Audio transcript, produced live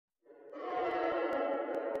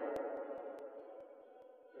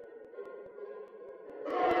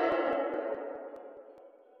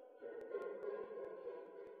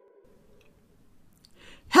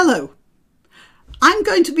Hello, I'm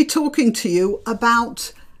going to be talking to you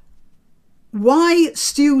about why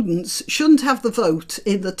students shouldn't have the vote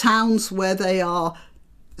in the towns where they are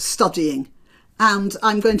studying. And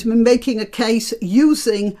I'm going to be making a case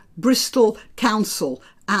using Bristol Council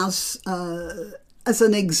as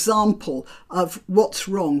an example of what's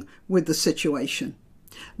wrong with the situation.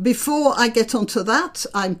 Before I get onto that,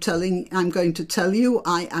 I'm going to tell you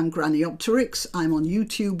I am Granniopteryx. I'm on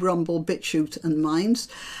YouTube, Rumble, BitChute and Minds.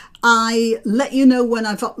 I let you know when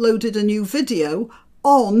I've uploaded a new video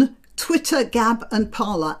on Twitter, Gab and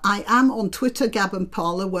Parler. I am on Twitter, Gab and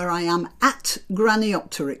Parler, where I am at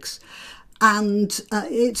Granniopteryx. And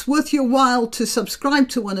it's worth your while to subscribe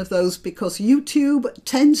to one of those because YouTube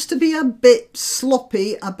tends to be a bit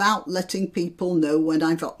sloppy about letting people know when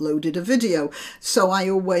I've uploaded a video. So I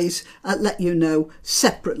always let you know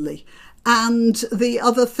separately. And the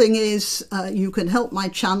other thing is you can help my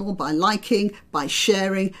channel by liking, by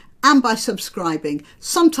sharing and by subscribing.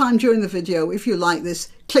 Sometime during the video, if you like this,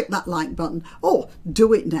 click that like button or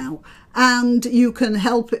do it now. And you can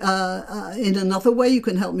help in another way. You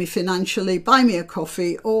can help me financially, buy me a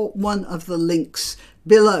coffee or one of the links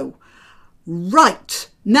below. Right,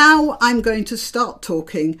 now I'm going to start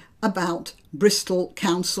talking about Bristol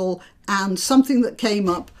Council and something that came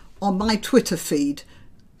up on my Twitter feed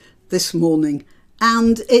this morning.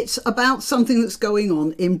 And it's about something that's going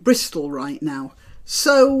on in Bristol right now.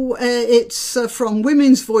 So it's from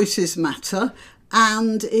Women's Voices Matter.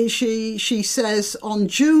 And she says on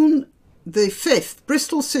June the 5th,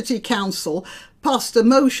 Bristol City Council passed a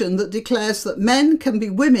motion that declares that men can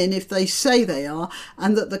be women if they say they are,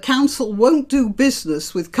 and that the council won't do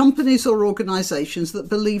business with companies or organisations that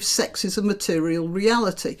believe sex is a material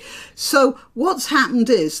reality. So what's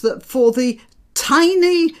happened is that for the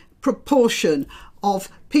tiny proportion of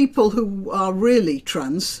people who are really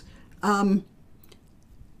trans,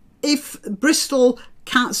 if Bristol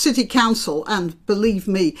City Council, and believe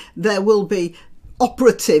me, there will be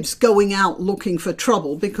operatives going out looking for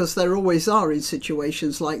trouble because there always are in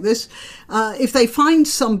situations like this. If they find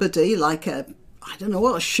somebody like I don't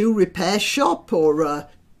know, a shoe repair shop or a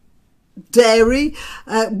dairy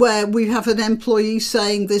where we have an employee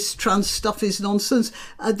saying this trans stuff is nonsense,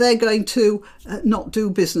 they're going to not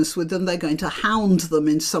do business with them. They're going to hound them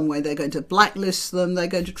in some way. They're going to blacklist them. They're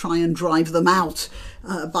going to try and drive them out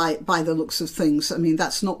by the looks of things. I mean,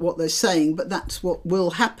 that's not what they're saying, but that's what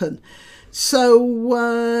will happen. So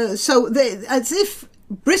as if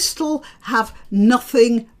Bristol have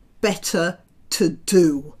nothing better to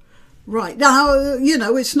do. Right, now, you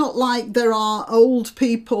know, it's not like there are old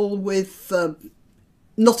people with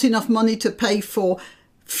not enough money to pay for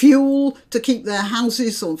fuel to keep their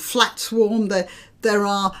houses or flats warm. There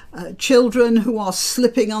are children who are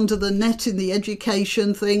slipping under the net in the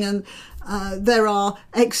education thing, and there are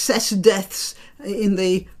excess deaths in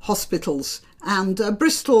the hospitals. And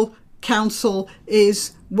Bristol Council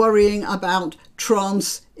is worrying about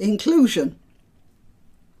trans inclusion,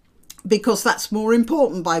 because that's more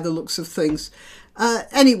important by the looks of things.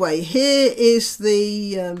 Anyway, here is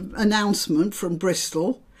the announcement from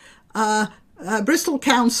Bristol. Bristol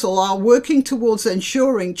Council are working towards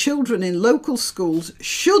ensuring children in local schools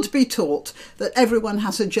should be taught that everyone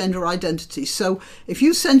has a gender identity. So if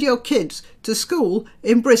you send your kids to school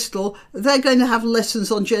in Bristol, they're going to have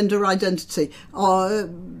lessons on gender identity,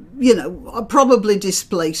 you know, probably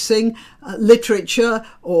displacing literature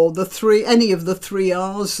or any of the 3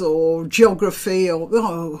 R's or geography or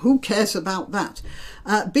who cares about that.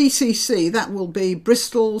 BCC, that will be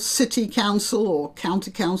Bristol City Council or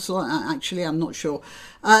County Council, actually I'm not sure,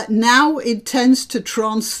 now intends to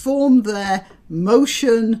transform their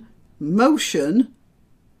motion,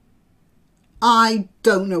 I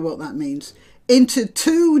don't know what that means, into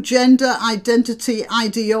 2 gender identity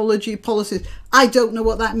ideology policies. I don't know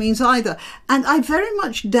what that means either. And I very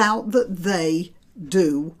much doubt that they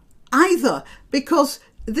do either, because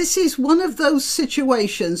this is one of those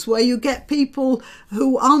situations where you get people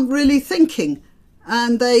who aren't really thinking,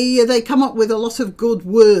 and they come up with a lot of good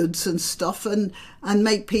words and stuff and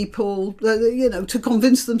make people, you know, to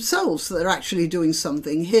convince themselves that they're actually doing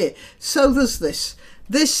something here. So there's this.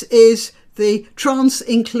 This is the Trans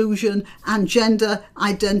Inclusion and Gender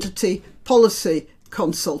Identity Policy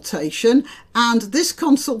consultation, and this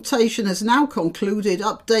consultation has now concluded.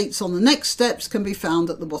 Updates on the next steps can be found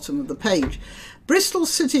at the bottom of the page. Bristol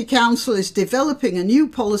City Council is developing a new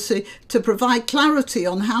policy to provide clarity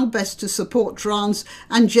on how best to support trans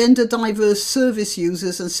and gender diverse service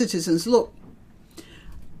users and citizens. Look,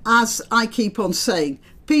 as I keep on saying,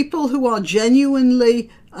 people who are genuinely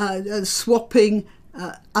swapping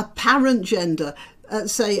apparent gender,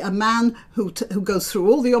 say, a man who goes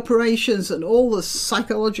through all the operations and all the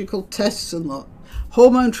psychological tests and the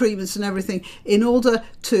hormone treatments and everything in order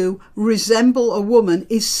to resemble a woman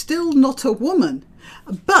is still not a woman.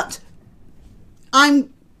 But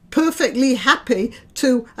I'm perfectly happy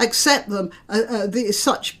to accept them,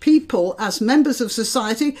 such people, as members of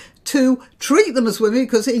society, to treat them as women,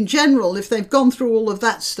 because in general, if they've gone through all of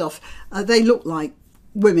that stuff, they look like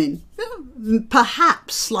women,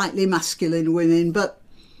 perhaps slightly masculine women, but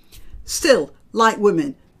still like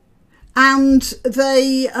women. And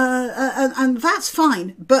they and that's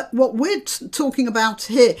fine. But what we're talking about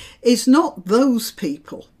here is not those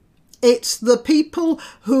people. It's the people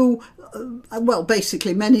who, well,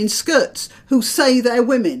 basically men in skirts who say they're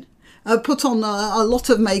women, put on a lot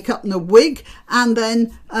of makeup and a wig, and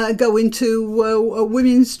then go into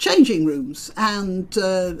women's changing rooms and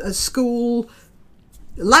school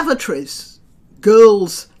lavatories,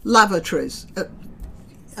 girls' lavatories,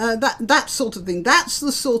 that sort of thing. That's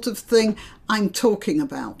the sort of thing I'm talking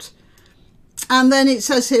about. And then it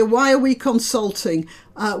says here, why are we consulting?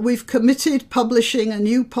 We've committed publishing a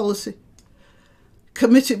new policy.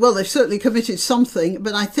 Committed, well, they've certainly committed something,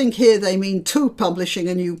 but I think here they mean to publishing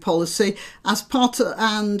a new policy. As part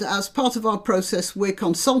of our process, we're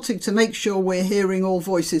consulting to make sure we're hearing all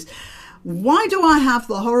voices. Why do I have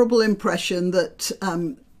the horrible impression that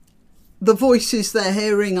the voices they're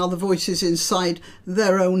hearing are the voices inside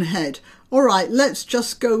their own head? All right, let's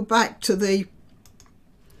just go back to the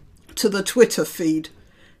Twitter feed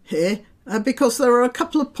here, because there are a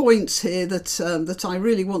couple of points here that I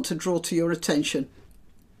really want to draw to your attention.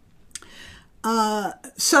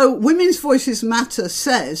 So Women's Voices Matter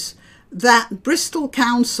says that Bristol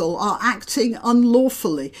Council are acting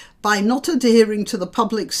unlawfully by not adhering to the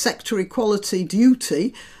public sector equality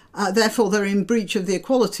duty. Therefore, they're in breach of the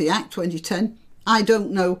Equality Act 2010. I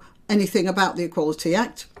don't know anything about the Equality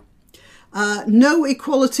Act. No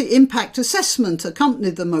equality impact assessment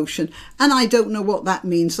accompanied the motion, and I don't know what that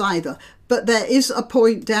means either. But there is a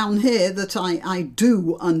point down here that I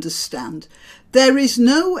do understand. There is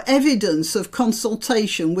no evidence of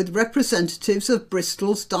consultation with representatives of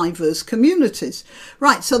Bristol's diverse communities.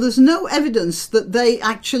 Right, so there's no evidence that they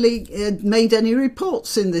actually made any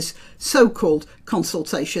reports in this so-called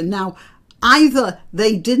consultation. Now, either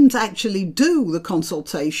they didn't actually do the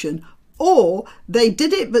consultation, or they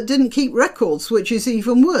did it but didn't keep records, which is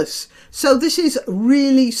even worse. So this is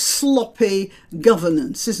really sloppy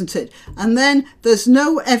governance, isn't it? And then there's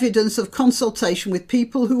no evidence of consultation with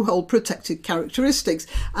people who hold protected characteristics.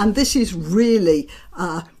 And this is really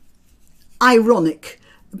ironic.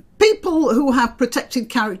 People who have protected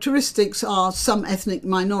characteristics are some ethnic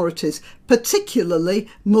minorities, particularly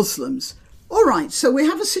Muslims. All right, so we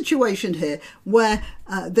have a situation here where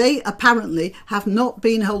they apparently have not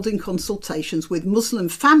been holding consultations with Muslim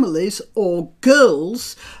families or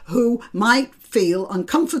girls who might feel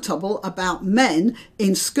uncomfortable about men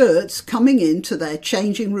in skirts coming into their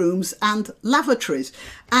changing rooms and lavatories.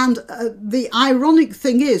 And the ironic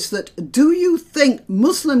thing is that, do you think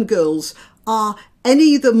Muslim girls are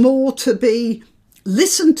any the more to be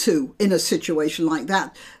listened to in a situation like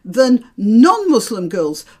that than non-Muslim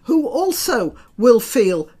girls, who also will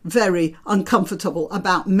feel very uncomfortable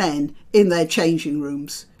about men in their changing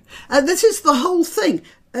rooms? This is the whole thing,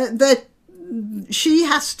 that she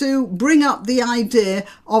has to bring up the idea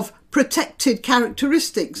of protected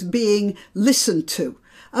characteristics being listened to.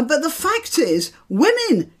 But the fact is,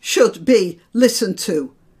 women should be listened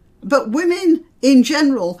to, but women in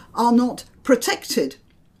general are not protected.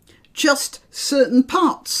 Just certain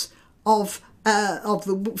parts of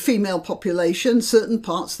the female population, certain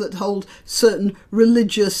parts that hold certain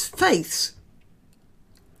religious faiths.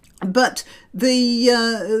 But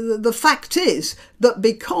the fact is that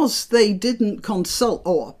because they didn't consult,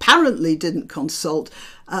 or apparently didn't consult,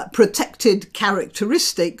 protected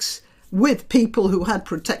characteristics with people who had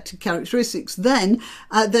protected characteristics, then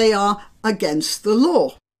they are against the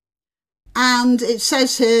law. And it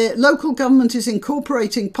says here, local government is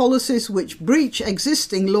incorporating policies which breach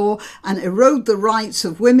existing law and erode the rights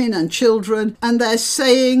of women and children. And they're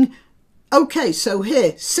saying, OK, so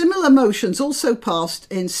here, similar motions also passed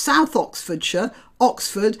in South Oxfordshire,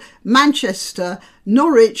 Oxford, Manchester,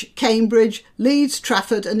 Norwich, Cambridge, Leeds,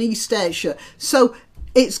 Trafford and East Ayrshire. So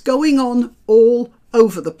it's going on all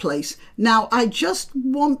over the place. Now, I just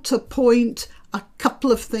want to point a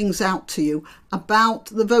couple of things out to you about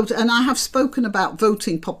the vote. And I have spoken about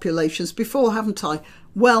voting populations before, haven't I?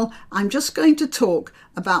 Well, I'm just going to talk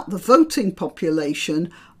about the voting population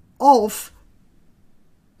of,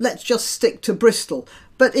 let's just stick to Bristol.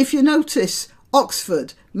 But if you notice,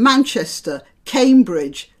 Oxford, Manchester,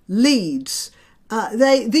 Cambridge, Leeds,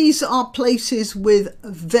 These are places with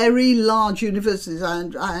very large universities,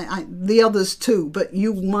 and the others too, but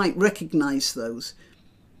you might recognise those.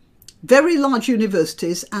 Very large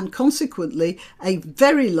universities and consequently a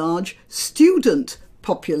very large student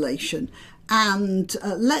population. And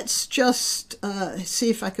let's just see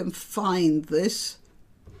if I can find this.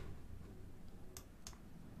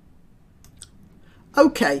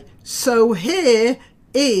 Okay, so here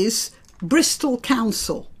is Bristol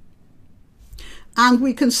Council. And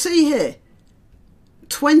we can see here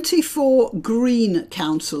 24 Green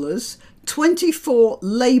councillors, 24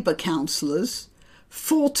 Labour councillors,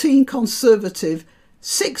 14 Conservative,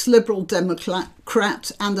 6 Liberal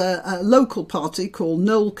Democrat and a local party called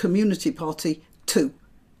Knoll Community Party 2.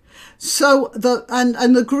 So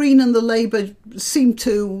the Green and the Labour seem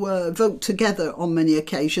to vote together on many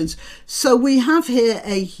occasions. So we have here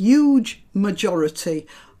a huge majority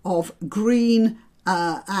of Green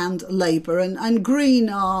and Labour, and Green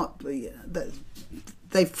are,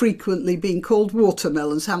 they've frequently been called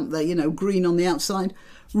watermelons, haven't they? You know, green on the outside,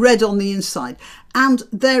 red on the inside. And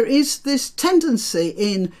there is this tendency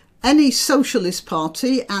in any socialist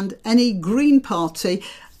party and any Green party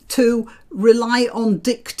to rely on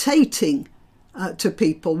dictating to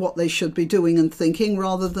people what they should be doing and thinking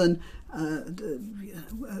rather than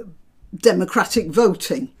democratic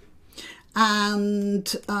voting.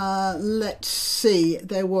 And let's see,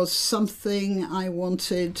 there was something I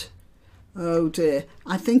wanted. Oh dear,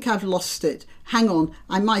 I think I've lost it. Hang on,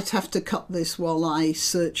 I might have to cut this while I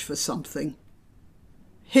search for something.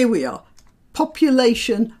 Here we are.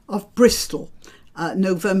 Population of Bristol,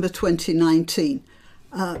 November 2019.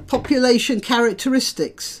 Population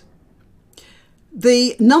characteristics.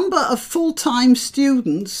 The number of full-time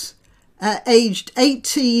students aged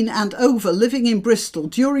 18 and over living in Bristol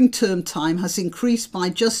during term time has increased by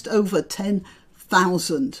just over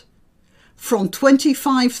 10,000, from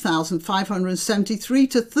 25,573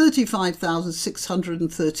 to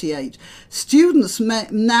 35,638. Students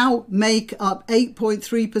now make up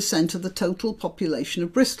 8.3% of the total population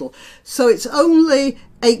of Bristol. So it's only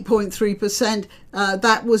 8.3%.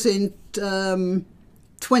 That was in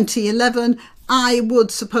 2011. I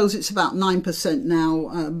would suppose it's about 9%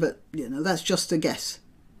 now, but you know, that's just a guess.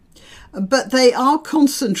 But they are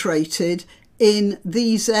concentrated in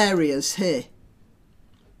these areas here.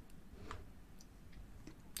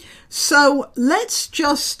 So let's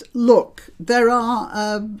just look. There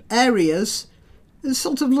are areas, let's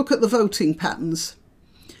sort of look at the voting patterns.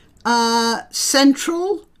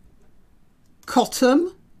 Central,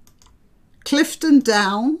 Cottam, Clifton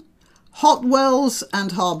Down, Hotwells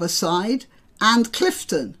and Harbourside, and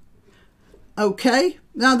Clifton. Okay,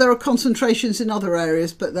 now there are concentrations in other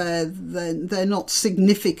areas, but they're not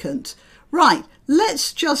significant. Right,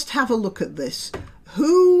 let's just have a look at this.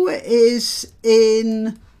 Who is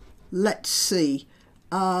in, let's see,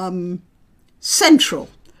 Central?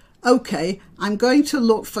 Okay, I'm going to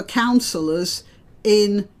look for councillors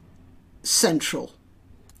in Central.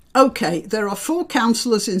 Okay, there are 4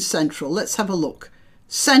 councillors in Central. Let's have a look.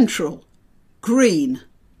 Central, Green.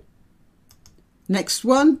 Next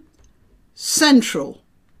one, Central.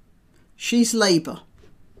 She's Labour.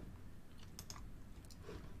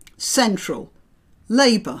 Central,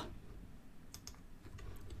 Labour.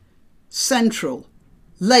 Central,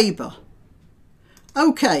 Labour.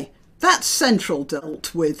 Okay, that's Central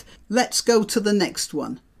dealt with. Let's go to the next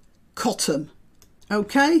one. Cottam.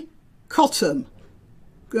 Okay, Cottam.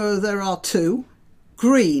 There are 2.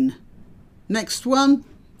 Green. Next one,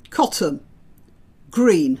 Cottam.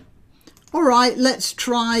 Green. All right, let's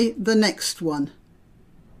try the next one.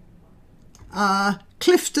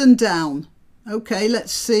 Clifton Down. Okay,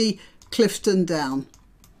 let's see Clifton Down.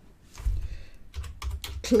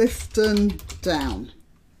 Clifton Down.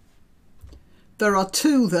 There are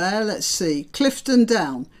 2 there. Let's see. Clifton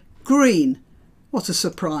Down. Green. What a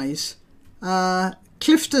surprise.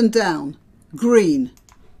 Clifton Down. Green.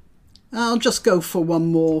 I'll just go for one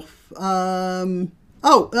more.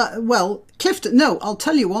 Well, Clifton. No, I'll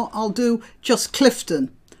tell you what. I'll do just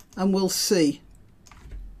Clifton and we'll see.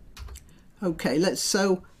 Okay,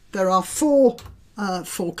 so there are 4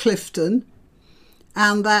 for Clifton,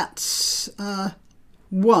 and that's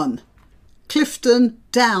 1. Clifton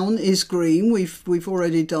Down is green. We've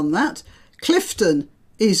already done that. Clifton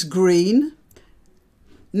is green.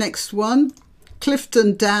 Next one,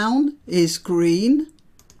 Clifton Down is green.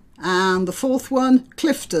 And the 4th one,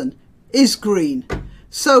 Clifton, is green.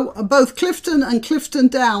 So both Clifton and Clifton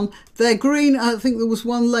Down, they're green. I think there was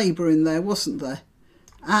 1 Labour in there, wasn't there?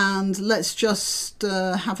 And let's just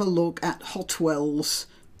have a look at Hotwells.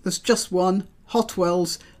 There's just 1,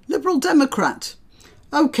 Hotwells, Liberal Democrat.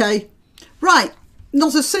 Okay, right,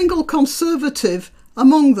 not a single Conservative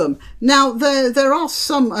among them. Now there are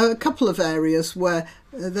a couple of areas where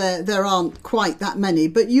there aren't quite that many,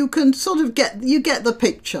 but you can sort of get the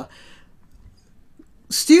picture.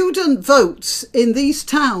 Student votes in these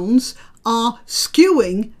towns are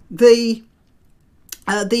skewing the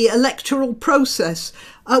electoral process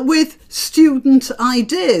with student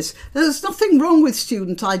ideas. There's nothing wrong with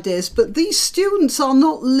student ideas, but these students are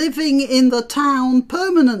not living in the town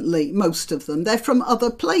permanently, most of them. They're from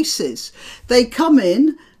other places. They come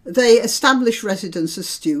in, they establish residence as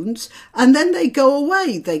students, and then they go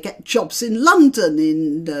away. They get jobs in London,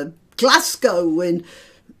 in Glasgow, in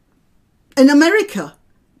America.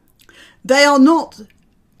 They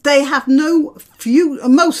have no future.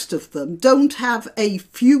 Most of them don't have a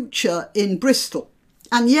future in Bristol,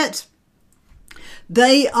 and yet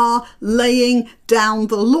they are laying down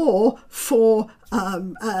the law for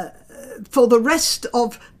the rest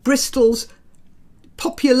of Bristol's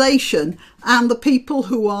population and the people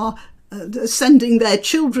who are sending their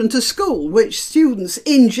children to school, which students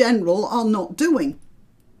in general are not doing.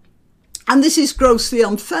 And this is grossly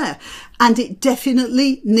unfair, and it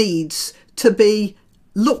definitely needs to be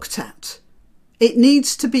looked at. It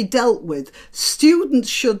needs to be dealt with. Students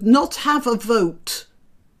should not have a vote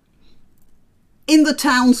in the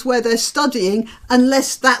towns where they're studying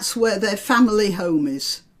unless that's where their family home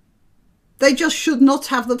is. They just should not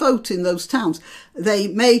have the vote in those towns. They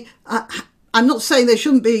may, I'm not saying they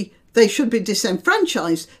should be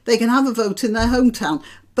disenfranchised. They can have a vote in their hometown,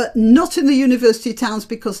 but not in the university towns,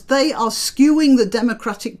 because they are skewing the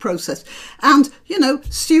democratic process. And, you know,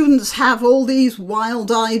 students have all these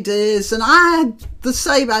wild ideas, and I had the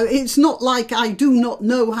same. It's not like I do not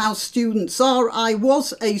know how students are. I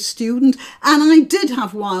was a student and I did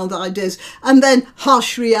have wild ideas. And then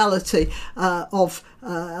harsh reality of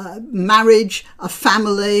marriage, a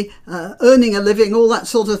family, earning a living, all that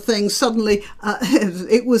sort of thing. Suddenly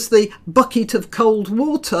it was the bucket of cold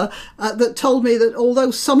water that told me that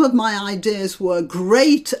although some of my ideas were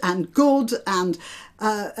great and good and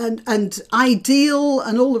ideal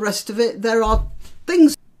and all the rest of it, there are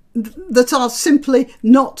things that are simply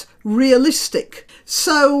not realistic.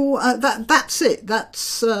 So that's it.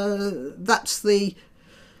 That's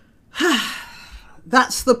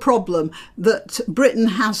the problem that Britain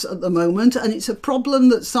has at the moment, and it's a problem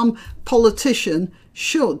that some politician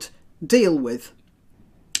should deal with.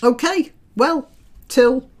 Okay, well,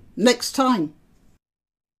 till next time.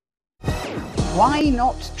 Why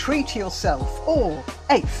not treat yourself or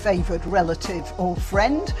a favoured relative or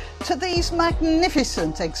friend to these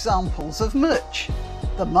magnificent examples of merch?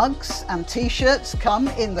 The mugs and t-shirts come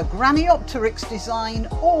in the granniopteryx design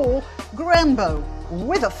or Granbo,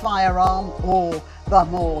 with a firearm or the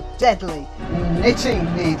more deadly knitting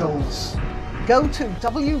needles. Go to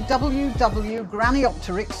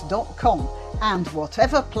www.granniopteryx.com, and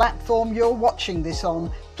whatever platform you're watching this on,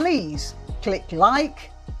 please click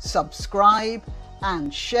like, subscribe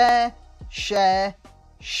and share.